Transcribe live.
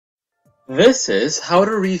This is how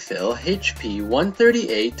to refill HP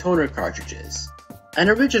 130A toner cartridges. An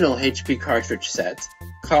original HP cartridge set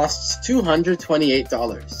costs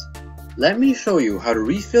 $228. Let me show you how to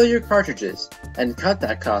refill your cartridges and cut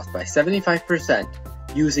that cost by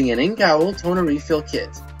 75% using an inkowl toner refill kit.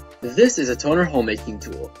 This is a toner hole-making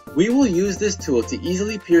tool. We will use this tool to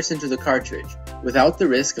easily pierce into the cartridge without the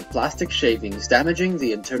risk of plastic shavings damaging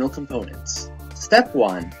the internal components. Step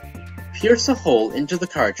 1. Pierce a hole into the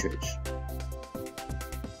cartridge.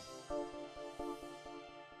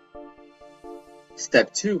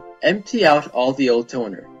 Step 2. Empty out all the old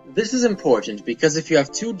toner. This is important because if you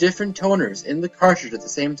have two different toners in the cartridge at the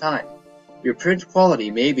same time, your print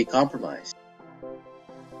quality may be compromised.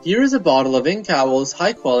 Here is a bottle of Inkowl's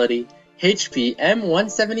high-quality HP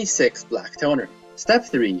M176 black toner. Step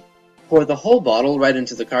 3. Pour the whole bottle right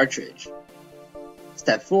into the cartridge.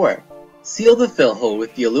 Step 4. Seal the fill hole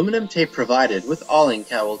with the aluminum tape provided with all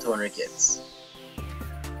Inkowl toner kits.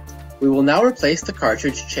 We will now replace the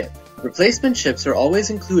cartridge chip. Replacement chips are always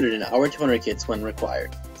included in our toner kits when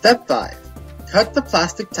required. Step 5. Cut the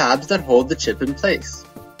plastic tabs that hold the chip in place.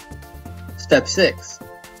 Step 6.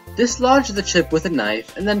 Dislodge the chip with a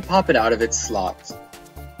knife and then pop it out of its slot.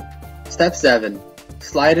 Step 7.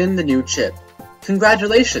 Slide in the new chip.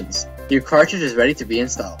 Congratulations! Your cartridge is ready to be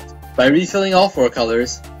installed. By refilling all 4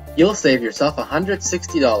 colors, you'll save yourself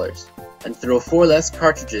 $160 and throw 4 less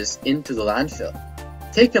cartridges into the landfill.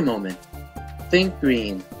 Take a moment. Think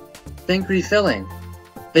green. Think refilling.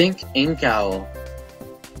 Think Inkowl.